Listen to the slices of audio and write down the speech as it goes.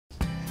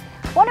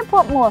Want to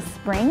put more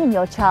spring in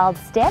your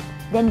child's step?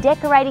 Then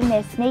decorating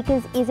their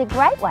sneakers is a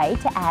great way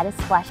to add a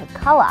splash of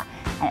colour,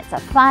 and it's a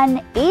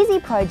fun, easy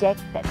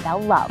project that they'll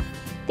love.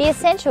 The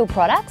essential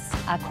products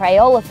are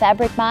Crayola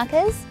fabric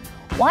markers,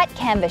 white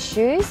canvas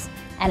shoes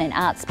and an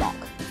art smock.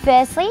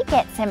 Firstly,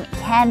 get some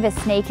canvas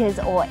sneakers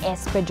or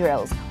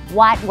espadrilles.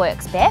 White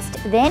works best.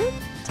 Then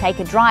take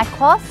a dry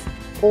cloth,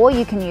 or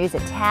you can use a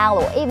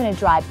towel or even a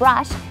dry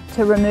brush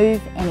to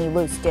remove any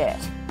loose dirt.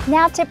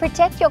 Now, to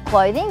protect your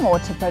clothing or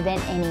to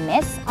prevent any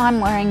mess, I'm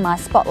wearing my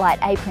Spotlight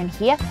apron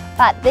here,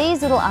 but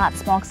these little art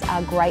smocks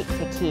are great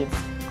for kids.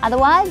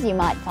 Otherwise, you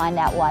might find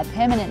out why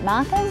permanent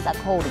markers are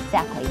called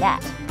exactly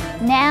that.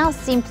 Now,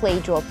 simply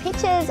draw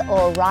pictures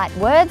or write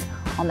words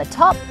on the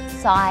top,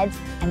 sides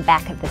and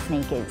back of the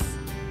sneakers.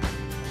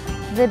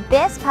 The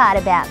best part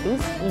about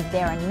this is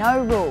there are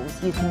no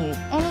rules. You can use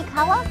any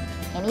colour,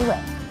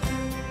 anywhere.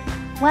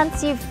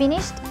 Once you've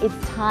finished,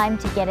 it's time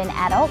to get an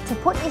adult to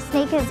put your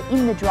sneakers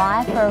in the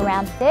dryer for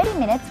around 30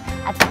 minutes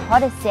at the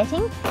hottest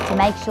setting to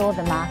make sure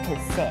the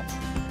marker's set.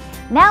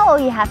 Now all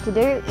you have to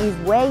do is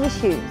wear your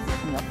shoes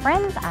and your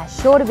friends are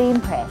sure to be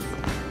impressed.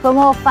 For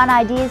more fun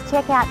ideas,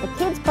 check out the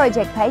Kids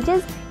Project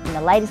pages in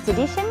the latest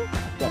edition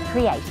of Get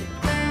Creative.